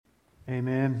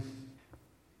Amen.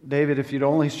 David, if you'd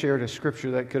only shared a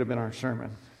scripture, that could have been our sermon.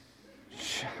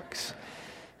 Shucks.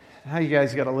 Now you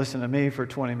guys got to listen to me for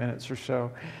 20 minutes or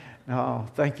so. No,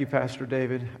 thank you, Pastor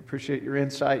David. I appreciate your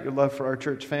insight, your love for our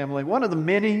church family. One of the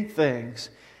many things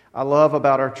I love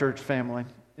about our church family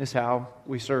is how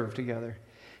we serve together.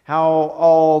 How,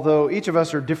 although each of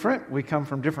us are different, we come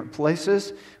from different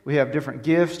places, we have different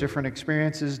gifts, different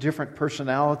experiences, different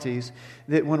personalities,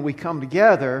 that when we come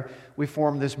together, we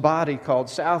form this body called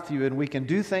Southview, and we can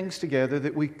do things together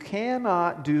that we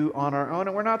cannot do on our own,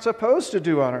 and we're not supposed to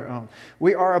do on our own.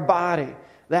 We are a body.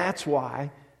 That's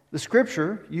why the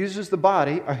Scripture uses the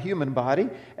body, a human body,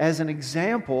 as an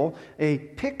example, a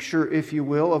picture, if you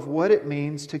will, of what it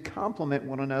means to complement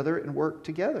one another and work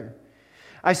together.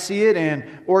 I see it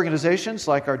in organizations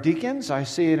like our deacons. I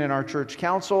see it in our church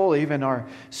council, even our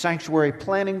sanctuary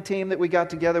planning team that we got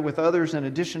together with others in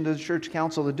addition to the church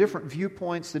council, the different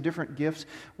viewpoints, the different gifts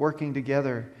working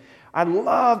together. I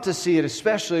love to see it,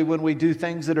 especially when we do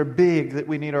things that are big that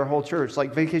we need our whole church,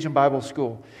 like Vacation Bible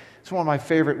School. It's one of my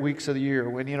favorite weeks of the year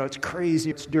when, it's crazy,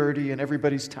 it's dirty, and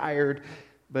everybody's tired,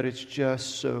 but it's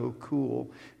just so cool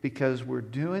because we're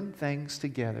doing things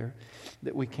together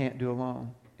that we can't do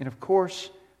alone. And of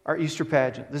course, our Easter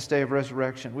pageant, this day of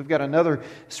resurrection. We've got another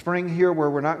spring here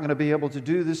where we're not going to be able to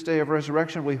do this day of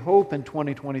resurrection. We hope in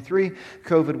 2023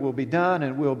 COVID will be done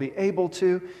and we'll be able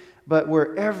to. But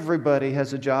where everybody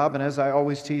has a job, and as I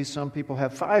always tease, some people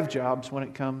have 5 jobs when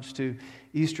it comes to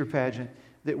Easter pageant,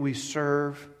 that we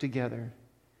serve together.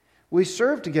 We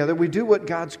serve together. We do what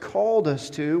God's called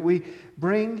us to. We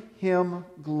bring Him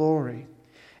glory.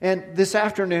 And this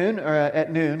afternoon, or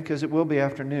at noon, because it will be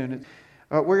afternoon,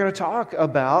 we're going to talk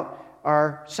about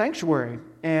our sanctuary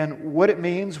and what it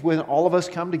means when all of us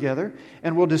come together,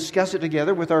 and we'll discuss it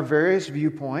together with our various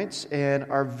viewpoints and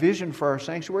our vision for our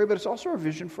sanctuary, but it's also our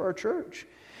vision for our church.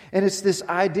 And it's this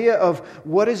idea of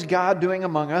what is God doing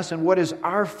among us and what is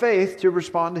our faith to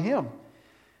respond to Him.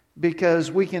 Because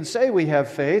we can say we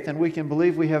have faith and we can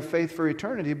believe we have faith for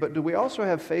eternity, but do we also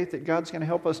have faith that God's going to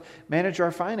help us manage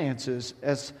our finances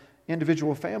as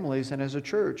individual families and as a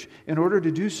church in order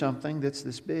to do something that's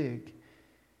this big?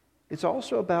 It's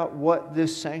also about what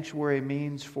this sanctuary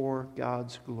means for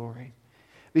God's glory.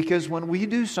 Because when we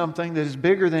do something that is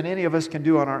bigger than any of us can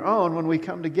do on our own, when we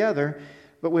come together,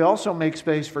 but we also make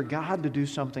space for God to do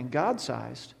something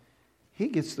God-sized, He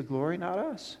gets the glory, not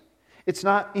us. It's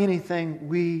not anything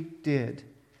we did.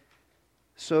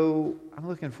 So I'm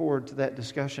looking forward to that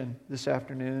discussion this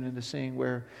afternoon and to seeing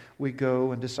where we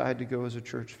go and decide to go as a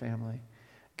church family.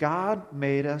 God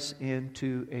made us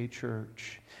into a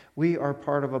church. We are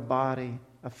part of a body,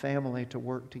 a family to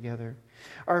work together.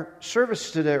 Our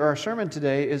service today, or our sermon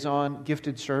today, is on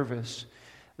gifted service.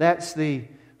 That's the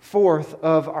 4th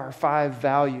of our 5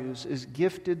 values, is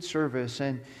gifted service.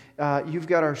 And you've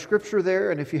got our scripture there,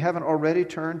 and if you haven't already,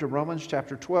 turn to Romans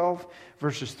chapter 12,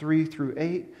 verses 3 through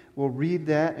 8. We'll read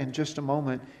that in just a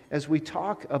moment as we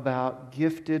talk about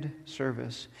gifted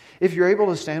service. If you're able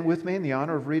to stand with me in the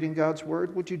honor of reading God's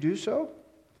Word, would you do so?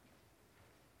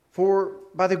 For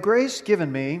by the grace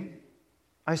given me,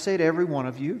 I say to every one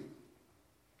of you,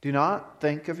 do not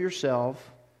think of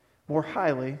yourself more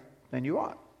highly than you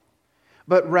ought,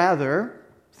 but rather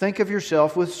think of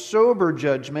yourself with sober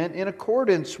judgment in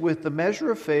accordance with the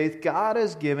measure of faith God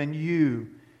has given you.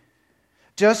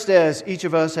 Just as each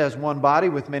of us has one body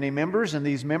with many members, and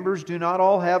these members do not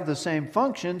all have the same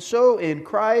function, so in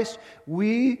Christ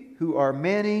we who are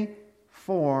many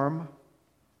form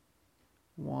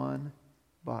one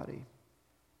body.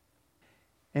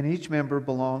 And each member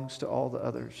belongs to all the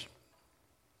others.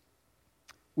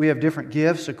 We have different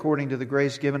gifts according to the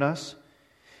grace given us.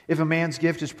 If a man's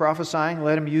gift is prophesying,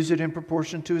 let him use it in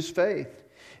proportion to his faith.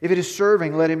 If it is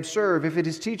serving, let him serve. If it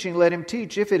is teaching, let him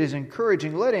teach. If it is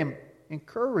encouraging, let him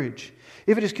encourage.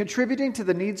 If it is contributing to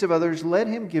the needs of others, let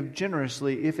him give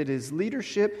generously. If it is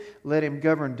leadership, let him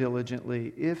govern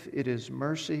diligently. If it is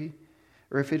mercy,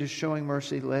 or if it is showing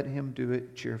mercy, let him do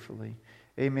it cheerfully.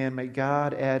 Amen. May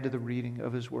God add to the reading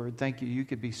of His Word. Thank you. You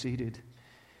could be seated.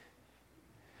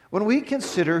 When we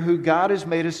consider who God has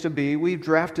made us to be, we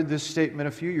drafted this statement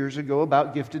a few years ago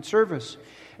about gifted service.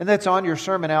 And that's on your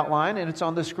sermon outline, and it's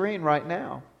on the screen right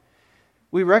now.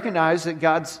 We recognize that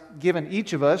God's given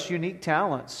each of us unique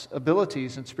talents,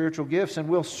 abilities, and spiritual gifts, and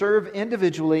we'll serve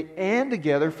individually and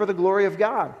together for the glory of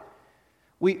God.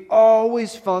 We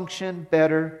always function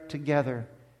better together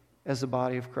as the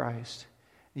body of Christ.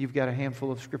 You've got a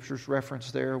handful of scriptures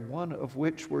referenced there, one of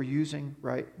which we're using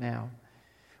right now.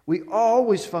 We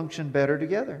always function better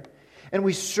together. And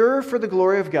we serve for the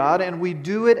glory of God, and we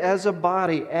do it as a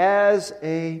body, as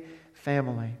a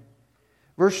family.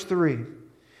 Verse 3.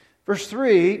 Verse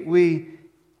 3, we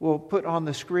will put on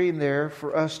the screen there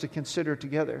for us to consider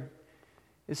together.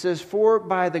 It says, "For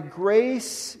by the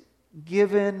grace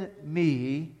given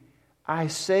me, I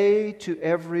say to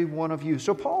every one of you."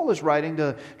 So Paul is writing to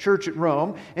the church at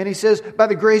Rome, and he says, by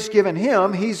the grace given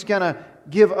him, he's going to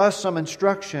give us some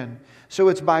instruction. So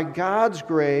it's by God's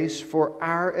grace for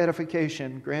our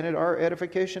edification. Granted, our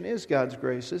edification is God's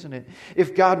grace, isn't it?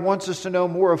 If God wants us to know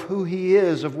more of who He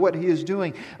is, of what He is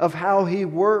doing, of how He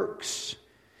works,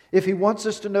 if He wants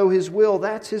us to know His will,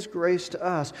 that's His grace to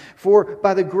us. "For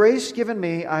by the grace given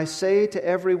me, I say to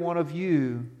every one of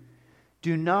you,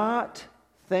 do not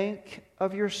think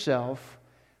of yourself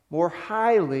more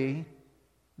highly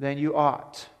than you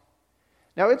ought."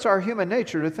 Now, it's our human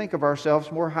nature to think of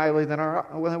ourselves more highly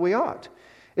than we ought.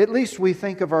 At least we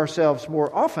think of ourselves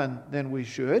more often than we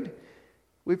should.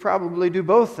 We probably do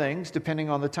both things, depending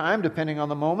on the time, depending on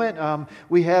the moment.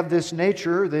 We have this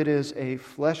nature that is a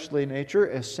fleshly nature,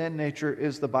 a sin nature,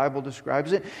 as the Bible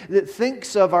describes it, that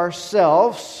thinks of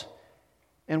ourselves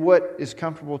and what is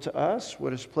comfortable to us,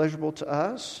 what is pleasurable to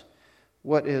us,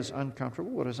 what is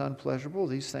uncomfortable, what is unpleasurable.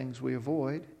 These things we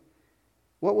avoid.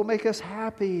 What will make us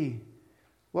happy?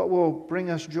 What will bring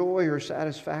us joy or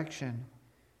satisfaction?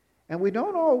 And we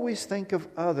don't always think of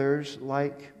others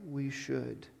like we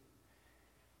should.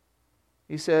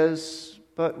 He says,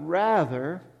 but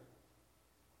rather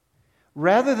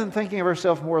than thinking of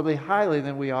ourselves more highly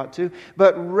than we ought to,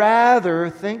 but rather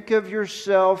think of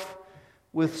yourself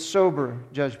with sober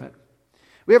judgment.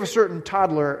 We have a certain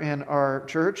toddler in our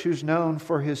church who's known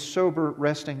for his sober,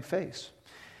 resting face.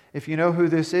 If you know who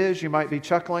this is, you might be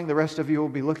chuckling. The rest of you will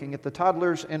be looking at the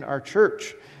toddlers in our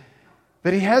church.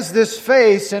 But he has this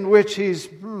face in which he's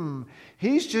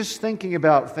just thinking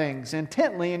about things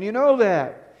intently, and you know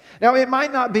that. Now, it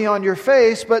might not be on your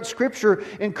face, but Scripture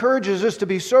encourages us to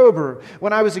be sober.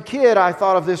 When I was a kid, I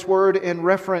thought of this word in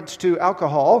reference to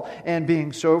alcohol and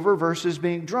being sober versus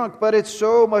being drunk. But it's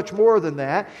so much more than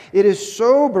that. It is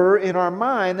sober in our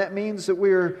mind. That means that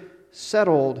we're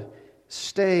settled,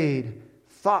 staid,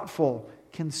 thoughtful,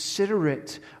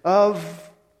 considerate of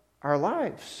our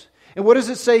lives. And what does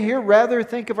it say here? Rather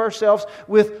think of ourselves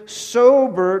with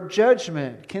sober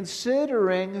judgment,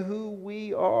 considering who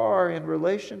we are in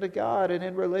relation to God and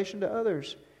in relation to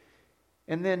others.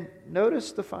 And then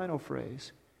notice the final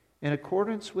phrase, in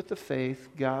accordance with the faith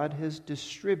God has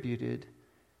distributed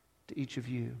to each of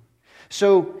you.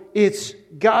 So it's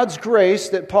God's grace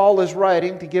that Paul is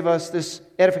writing to give us this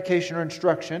edification or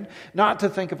instruction, not to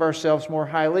think of ourselves more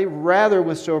highly, rather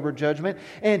with sober judgment.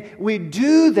 And we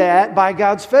do that by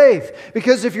God's faith.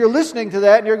 Because if you're listening to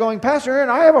that and you're going, Pastor Aaron,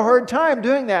 I have a hard time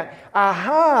doing that.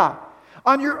 Aha!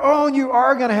 On your own, you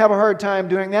are going to have a hard time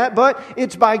doing that, but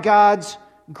it's by God's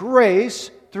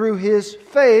grace through His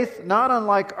faith, not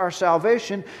unlike our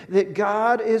salvation, that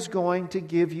God is going to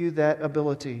give you that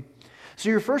ability. So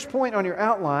your first point on your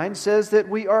outline says that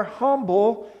we are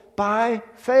humble by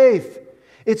faith.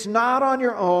 It's not on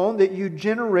your own that you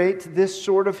generate this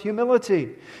sort of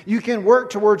humility. You can work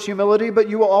towards humility, but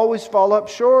you will always fall up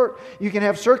short. You can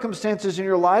have circumstances in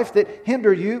your life that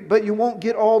hinder you, but you won't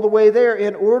get all the way there.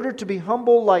 In order to be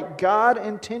humble like God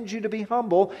intends you to be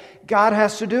humble, God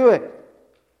has to do it.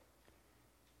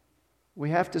 We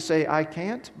have to say, I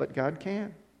can't, but God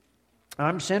can.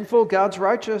 I'm sinful, God's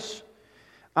righteous.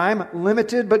 I'm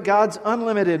limited, but God's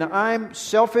unlimited. I'm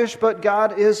selfish, but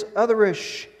God is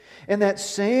otherish. And that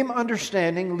same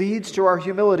understanding leads to our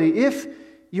humility. If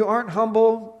you aren't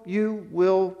humble, you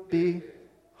will be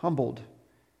humbled.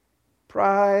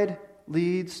 Pride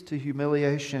leads to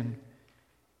humiliation,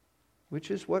 which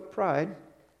is what pride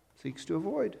seeks to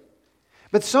avoid.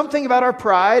 But something about our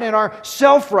pride and our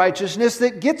self-righteousness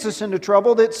that gets us into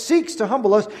trouble, that seeks to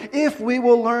humble us if we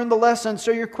will learn the lesson.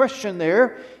 So your question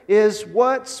there is,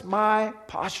 what's my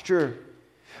posture?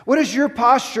 What is your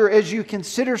posture as you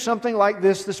consider something like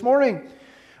this morning?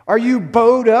 Are you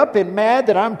bowed up and mad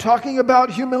that I'm talking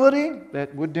about humility?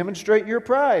 That would demonstrate your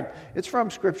pride. It's from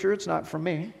Scripture, it's not from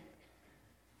me.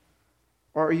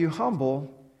 Or are you humble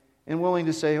and willing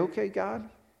to say, okay, God,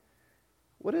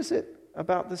 what is it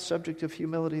about this subject of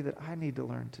humility that I need to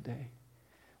learn today?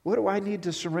 What do I need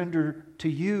to surrender to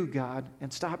you, God,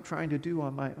 and stop trying to do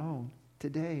on my own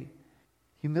today?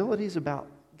 Humility is about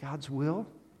God's will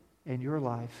in your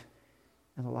life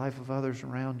and the life of others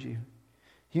around you.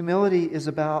 Humility is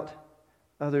about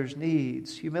others'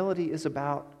 needs. Humility is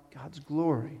about God's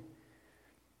glory.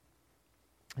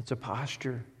 It's a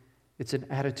posture. It's an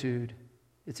attitude.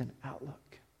 It's an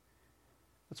outlook.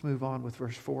 Let's move on with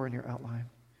verse 4 in your outline.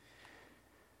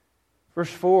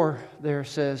 Verse 4 there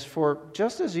says, "For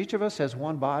just as each of us has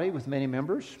one body with many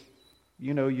members,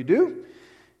 you know you do.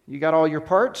 You got all your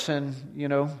parts, and you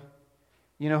know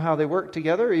how they work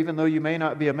together. Even though you may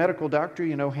not be a medical doctor,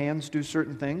 you know hands do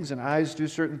certain things and eyes do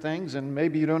certain things, and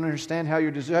maybe you don't understand how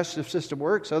your digestive system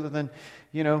works other than,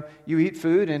 you eat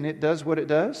food and it does what it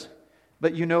does,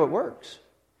 but you know it works.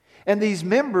 And these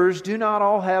members do not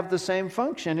all have the same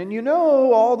function, and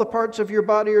all the parts of your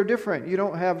body are different. You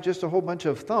don't have just a whole bunch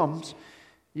of thumbs.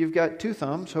 You've got 2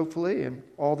 thumbs, hopefully, and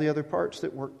all the other parts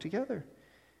that work together.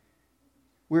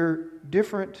 We're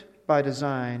different by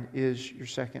design is your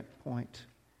second point.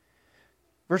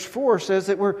 Verse 4 says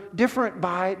that we're different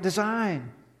by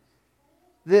design.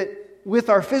 That with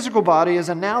our physical body as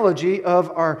analogy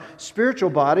of our spiritual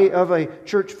body, of a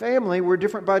church family, we're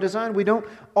different by design. We don't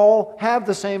all have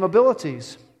the same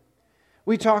abilities.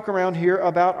 We talk around here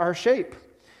about our shape.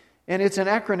 And it's an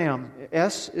acronym.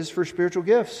 S is for spiritual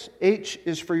gifts. H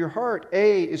is for your heart.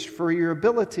 A is for your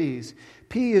abilities.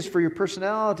 P is for your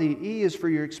personality. E is for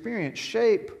your experience.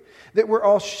 Shape. That we're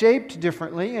all shaped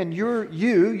differently, and you're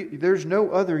you. There's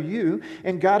no other you.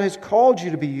 And God has called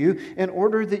you to be you in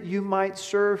order that you might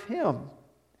serve Him.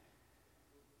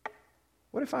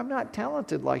 What if I'm not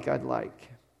talented like I'd like?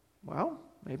 Well,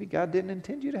 maybe God didn't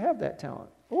intend you to have that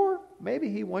talent. Or maybe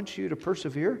He wants you to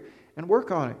persevere and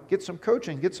work on it. Get some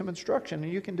coaching, get some instruction,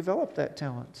 and you can develop that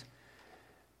talent.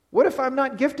 What if I'm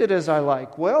not gifted as I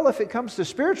like? Well, if it comes to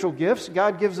spiritual gifts,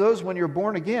 God gives those when you're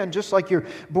born again, just like you're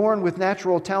born with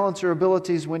natural talents or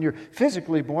abilities when you're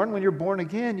physically born. When you're born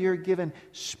again, you're given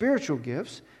spiritual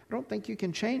gifts. I don't think you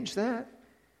can change that,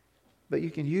 but you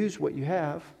can use what you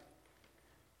have,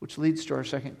 which leads to our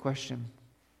second question.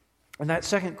 And that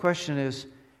second question is,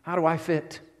 how do I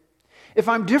fit? If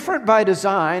I'm different by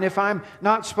design, if I'm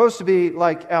not supposed to be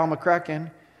like Al McCracken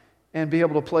and be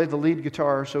able to play the lead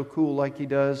guitar so cool like he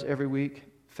does every week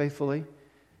faithfully.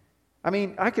 I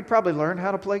mean, I could probably learn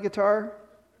how to play guitar,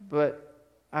 but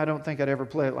I don't think I'd ever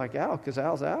play it like Al, because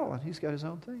Al's Al and he's got his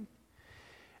own thing.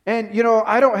 And,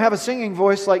 I don't have a singing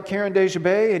voice like Karen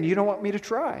DeJabay, and you don't want me to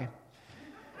try.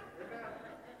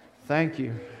 Thank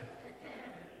you.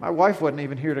 My wife wasn't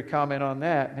even here to comment on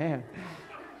that, man.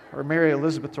 Or Mary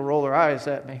Elizabeth to roll her eyes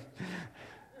at me.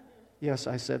 Yes,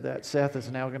 I said that. Seth is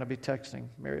now going to be texting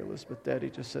Mary Elizabeth, Daddy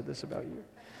just said this about you.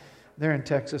 They're in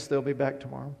Texas. They'll be back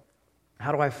tomorrow.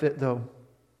 How do I fit, though?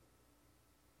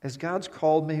 As God's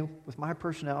called me with my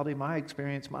personality, my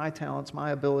experience, my talents, my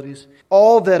abilities,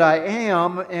 all that I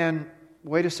am, and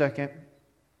wait a second,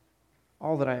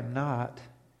 all that I am not,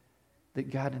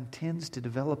 that God intends to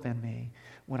develop in me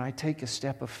when I take a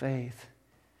step of faith,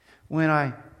 when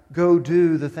I go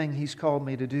do the thing He's called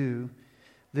me to do,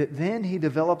 that then He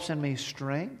develops in me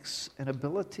strengths and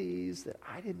abilities that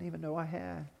I didn't even know I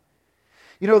had.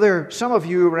 There are some of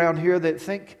you around here that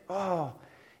think, I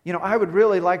would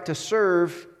really like to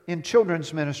serve in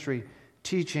children's ministry,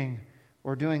 teaching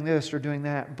or doing this or doing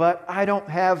that, but I don't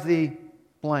have the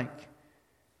blank.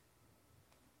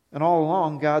 And all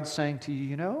along, God's saying to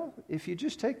you, if you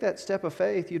just take that step of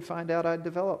faith, you'd find out I'd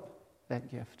develop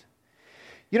that gift.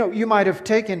 You might have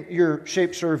taken your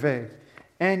shape survey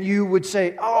and you would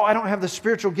say, I don't have the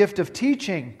spiritual gift of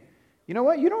teaching. You know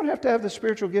what? You don't have to have the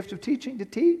spiritual gift of teaching to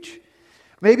teach.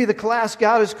 Maybe the class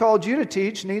God has called you to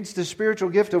teach needs the spiritual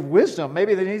gift of wisdom.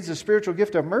 Maybe it needs the spiritual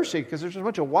gift of mercy because there's a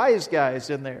bunch of wise guys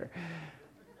in there.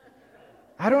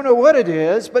 I don't know what it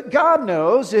is, but God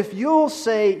knows if you'll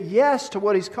say yes to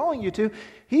what He's calling you to,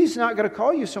 He's not going to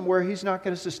call you somewhere He's not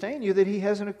going to sustain you, that He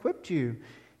hasn't equipped you.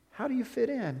 How do you fit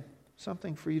in?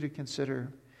 Something for you to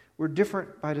consider. We're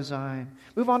different by design.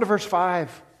 Move on to verse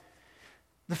 5.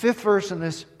 The 5th verse in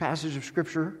this passage of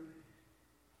Scripture.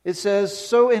 It says,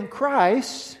 "So in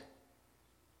Christ,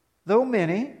 though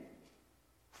many,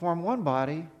 form one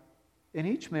body, and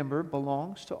each member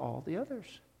belongs to all the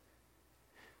others."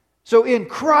 So in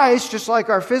Christ, just like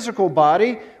our physical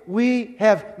body, we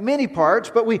have many parts,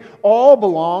 but we all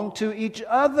belong to each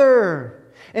other.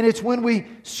 And it's when we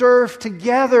serve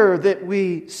together that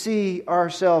we see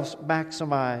ourselves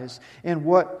maximized in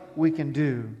what we can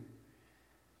do.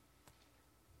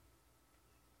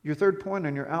 Your third point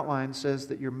on your outline says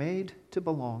that you're made to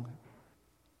belong.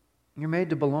 You're made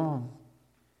to belong.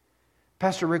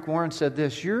 Pastor Rick Warren said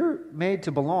this, you're made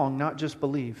to belong, not just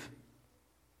believe.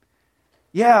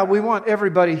 Yeah, we want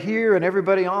everybody here and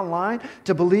everybody online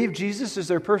to believe Jesus is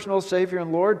their personal Savior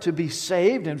and Lord, to be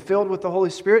saved and filled with the Holy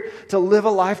Spirit, to live a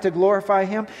life to glorify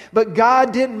Him. But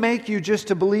God didn't make you just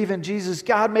to believe in Jesus.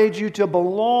 God made you to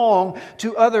belong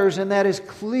to others, and that is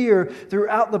clear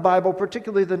throughout the Bible,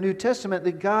 particularly the New Testament,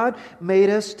 that God made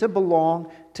us to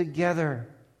belong together.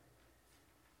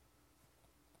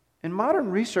 And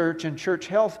modern research in church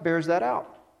health bears that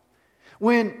out.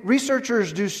 When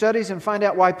researchers do studies and find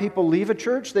out why people leave a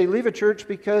church, they leave a church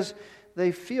because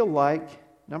they feel like,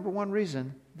 number one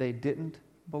reason, they didn't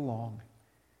belong.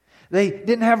 They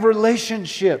didn't have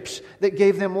relationships that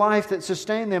gave them life, that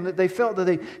sustained them, that they felt that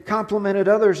they complimented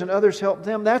others and others helped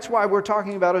them. That's why we're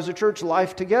talking about as a church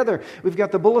life together. We've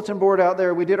got the bulletin board out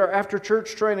there. We did our after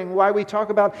church training. Why we talk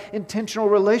about intentional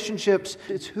relationships.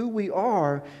 It's who we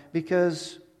are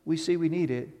because we see we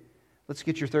need it. Let's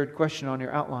get your third question on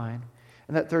your outline.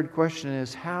 And that third question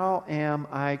is, how am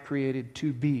I created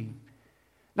to be?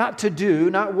 Not to do,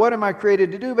 not what am I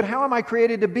created to do, but how am I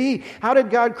created to be? How did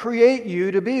God create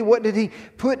you to be? What did He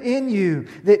put in you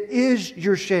that is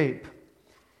your shape?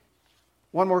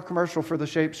 One more commercial for the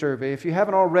Shape Survey. If you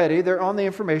haven't already, they're on the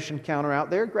information counter out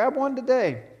there. Grab one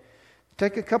today.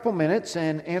 Take a couple minutes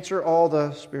and answer all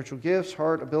the spiritual gifts,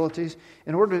 heart, abilities.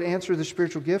 In order to answer the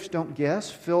spiritual gifts, don't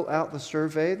guess. Fill out the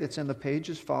survey that's in the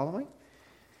pages following.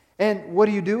 And what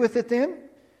do you do with it then?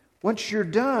 Once you're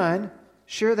done,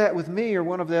 share that with me or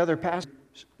one of the other past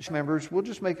members. We'll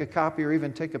just make a copy or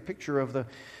even take a picture of the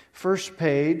first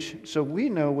page so we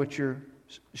know what your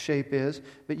shape is,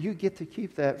 but you get to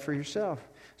keep that for yourself.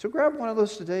 So grab one of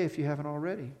those today if you haven't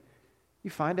already.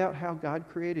 You find out how God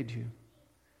created you.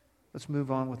 Let's move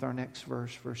on with our next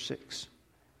verse, verse 6.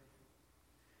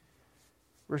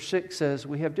 Verse 6 says,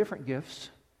 we have different gifts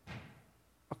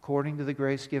according to the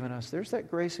grace given us. There's that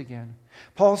grace again.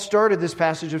 Paul started this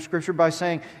passage of Scripture by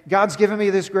saying, God's given me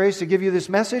this grace to give you this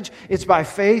message. It's by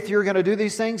faith you're going to do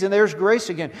these things, and there's grace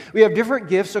again. We have different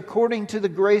gifts according to the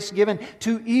grace given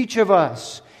to each of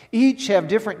us. Each have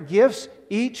different gifts,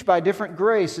 each by different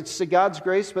grace. It's God's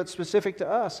grace, but specific to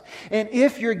us. And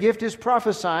if your gift is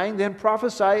prophesying, then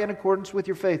prophesy in accordance with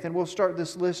your faith. And we'll start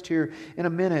this list here in a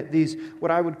minute. These, what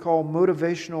I would call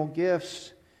motivational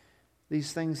gifts.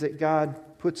 These things that God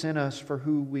puts in us for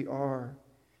who we are.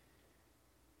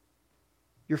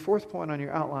 Your fourth point on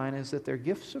your outline is that they're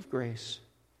gifts of grace.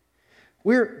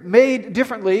 We're made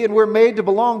differently and we're made to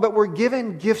belong, but we're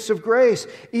given gifts of grace,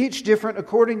 each different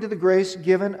according to the grace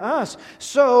given us.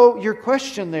 So your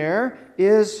question there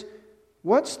is,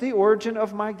 what's the origin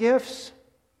of my gifts?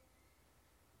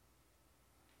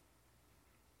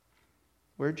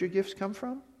 Where'd your gifts come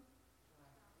from?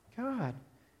 God.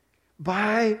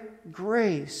 By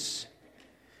grace.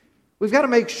 We've got to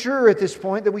make sure at this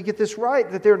point that we get this right,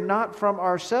 that they're not from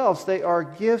ourselves. They are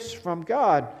gifts from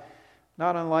God.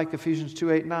 Not unlike Ephesians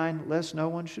 2:8-9, lest no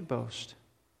one should boast.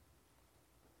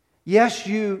 Yes,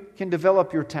 you can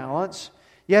develop your talents.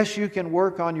 Yes, you can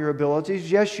work on your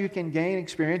abilities. Yes, you can gain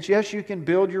experience. Yes, you can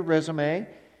build your resume.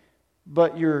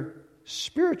 But your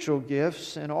spiritual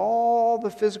gifts and all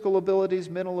the physical abilities,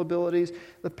 mental abilities,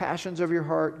 the passions of your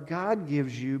heart, God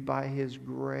gives you by His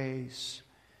grace.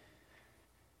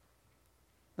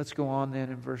 Let's go on then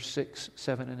in verse 6,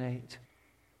 7, and 8.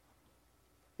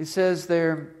 It says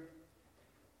there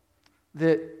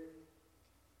that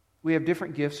we have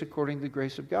different gifts according to the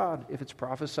grace of God. If it's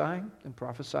prophesying, then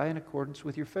prophesy in accordance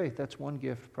with your faith. That's one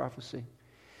gift, prophecy.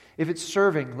 If it's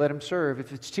serving, let him serve.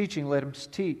 If it's teaching, let him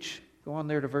teach. Go on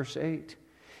there to verse 8.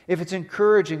 If it's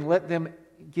encouraging, let them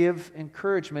give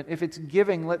encouragement. If it's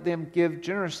giving, let them give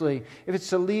generously. If it's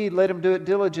to lead, let them do it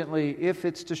diligently. If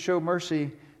it's to show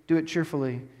mercy, do it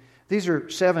cheerfully. These are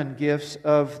 7 gifts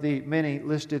of the many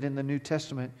listed in the New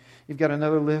Testament. You've got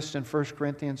another list in 1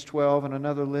 Corinthians 12 and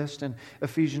another list in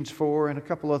Ephesians 4 and a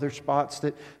couple other spots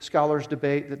that scholars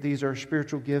debate that these are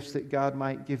spiritual gifts that God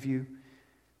might give you.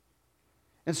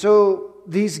 And so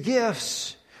these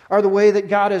gifts are the way that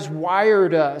God has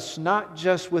wired us, not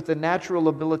just with a natural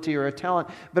ability or a talent,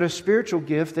 but a spiritual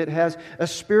gift that has a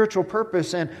spiritual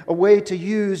purpose and a way to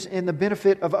use in the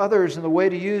benefit of others and the way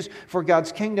to use for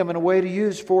God's kingdom and a way to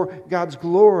use for God's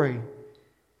glory.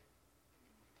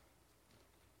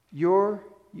 You're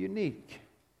unique.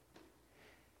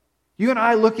 You and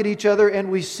I look at each other and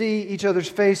we see each other's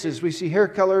faces. We see hair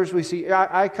colors, we see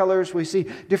eye colors, we see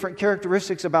different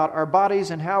characteristics about our bodies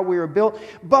and how we are built.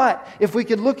 But if we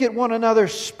could look at one another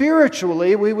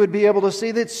spiritually, we would be able to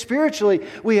see that spiritually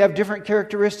we have different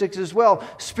characteristics as well.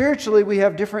 Spiritually we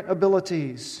have different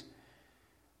abilities.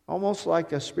 Almost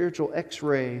like a spiritual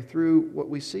x-ray through what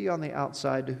we see on the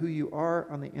outside to who you are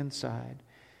on the inside.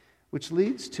 Which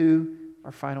leads to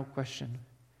our final question.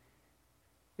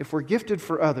 If we're gifted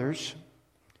for others,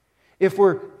 if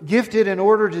we're gifted in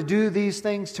order to do these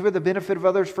things to the benefit of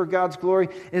others for God's glory,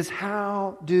 is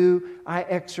how do I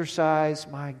exercise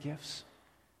my gifts?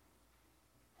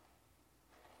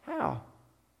 How?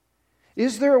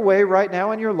 Is there a way right now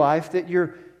in your life that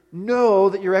you know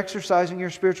that you're exercising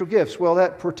your spiritual gifts? Well,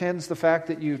 that portends the fact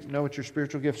that you know what your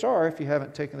spiritual gifts are if you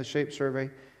haven't taken the SHAPE survey.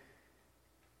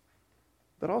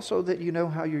 but also that you know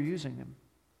how you're using them.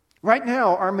 Right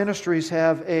now, our ministries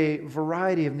have a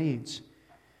variety of needs.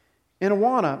 In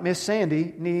Awana, Miss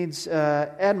Sandy needs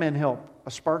admin help,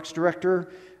 a Sparks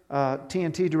director,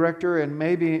 TNT director, and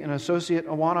maybe an associate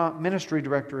Awana ministry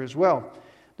director as well.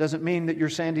 Doesn't mean that you're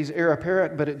Sandy's heir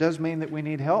apparent, but it does mean that we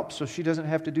need help so she doesn't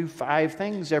have to do 5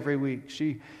 things every week.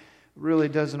 She really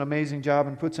does an amazing job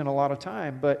and puts in a lot of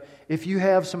time. But if you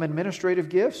have some administrative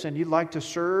gifts and you'd like to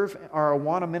serve our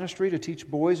Awana ministry to teach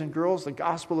boys and girls the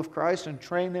gospel of Christ and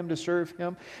train them to serve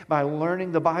Him by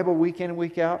learning the Bible week in and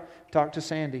week out, talk to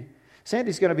Sandy.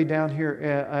 Sandy's going to be down here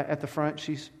at the front.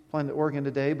 She's playing the organ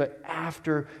today, but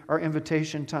after our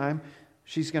invitation time,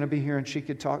 she's going to be here and she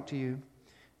could talk to you.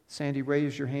 Sandy,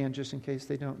 raise your hand just in case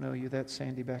they don't know you. That's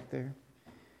Sandy back there.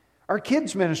 Our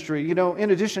kids ministry, in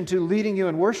addition to leading you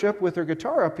in worship with her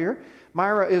guitar up here,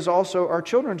 Myra is also our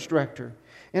children's director.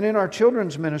 And in our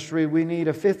children's ministry, we need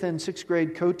a 5th and 6th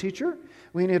grade co-teacher.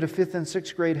 We need a 5th and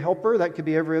 6th grade helper. That could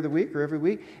be every other week or every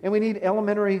week. And we need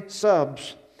elementary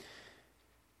subs.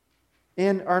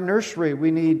 In our nursery,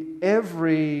 we need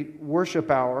every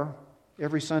worship hour,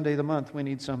 every Sunday of the month, we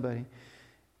need somebody.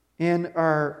 In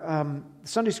our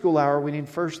Sunday school hour, we need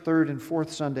 1st, 3rd, and 4th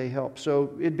Sunday help.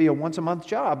 So it'd be a once-a-month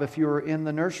job if you were in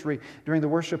the nursery during the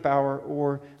worship hour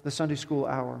or the Sunday school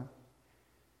hour.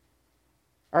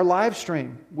 Our live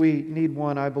stream, we need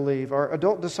one, I believe. Our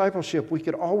adult discipleship, we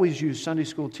could always use Sunday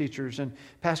school teachers, and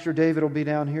Pastor David will be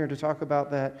down here to talk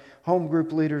about that. Home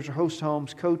group leaders, host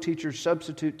homes, co-teachers,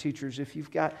 substitute teachers. If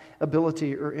you've got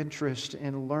ability or interest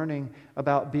in learning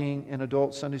about being an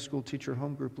adult Sunday school teacher,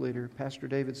 home group leader, Pastor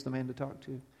David's the man to talk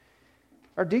to.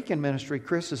 Our deacon ministry,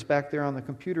 Chris is back there on the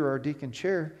computer, our deacon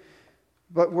chair,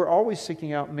 but we're always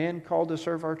seeking out men called to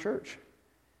serve our church.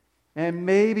 And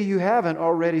maybe you haven't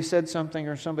already said something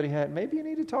or somebody had. Maybe you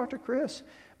need to talk to Chris.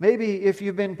 Maybe if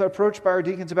you've been approached by our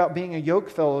deacons about being a yoke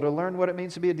fellow to learn what it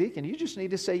means to be a deacon, you just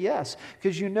need to say yes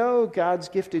because you know God's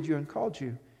gifted you and called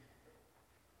you.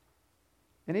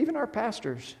 And even our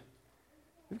pastors.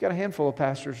 We've got a handful of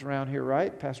pastors around here,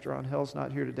 right? Pastor Angel's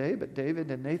not here today, but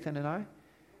David and Nathan and I.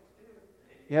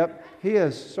 Yep, he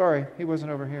is. Sorry, he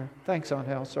wasn't over here. Thanks,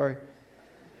 Angel. Sorry.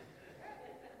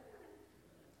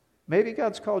 Maybe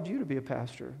God's called you to be a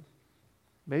pastor.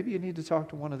 Maybe you need to talk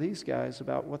to one of these guys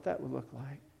about what that would look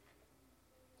like.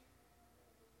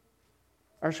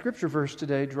 Our scripture verse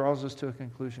today draws us to a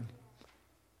conclusion.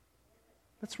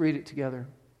 Let's read it together.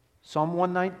 Psalm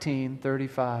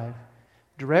 119:35.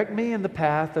 Direct me in the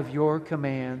path of your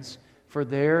commands, for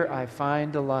there I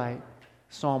find delight.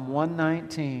 Psalm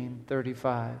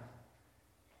 119:35.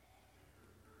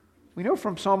 We know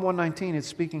from Psalm 119 it's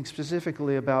speaking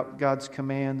specifically about God's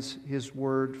commands, His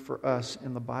word for us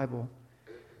in the Bible.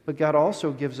 But God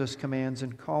also gives us commands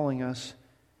in calling us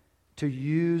to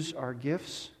use our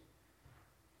gifts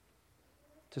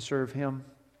to serve Him.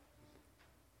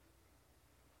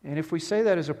 And if we say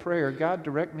that as a prayer, God,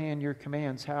 direct me in your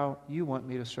commands how you want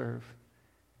me to serve,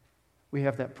 we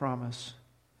have that promise,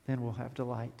 then we'll have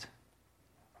delight.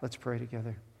 Let's pray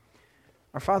together.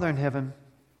 Our Father in heaven,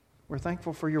 we're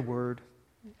thankful for your word,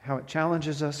 how it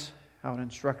challenges us, how it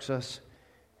instructs us,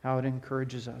 how it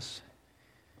encourages us.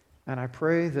 And I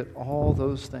pray that all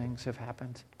those things have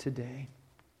happened today.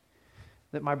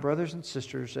 That my brothers and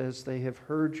sisters, as they have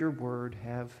heard your word,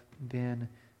 have been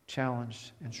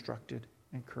challenged, instructed,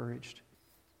 encouraged.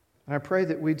 And I pray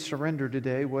that we'd surrender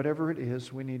today, whatever it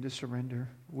is we need to surrender.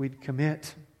 We'd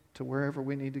commit to wherever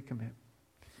we need to commit.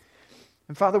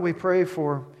 And Father, we pray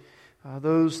for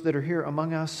those that are here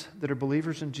among us that are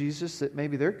believers in Jesus, that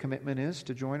maybe their commitment is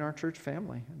to join our church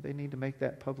family. They need to make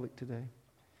that public today.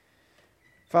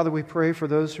 Father, we pray for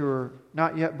those who are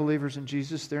not yet believers in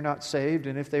Jesus. They're not saved,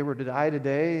 and if they were to die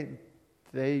today,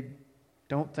 they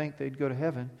don't think they'd go to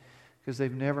heaven because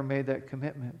they've never made that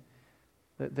commitment,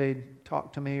 that they'd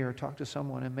talk to me or talk to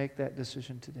someone and make that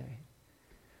decision today.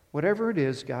 Whatever it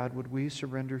is, God, would we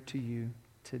surrender to you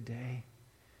today?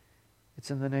 It's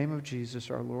in the name of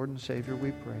Jesus, our Lord and Savior,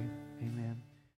 we pray. Amen.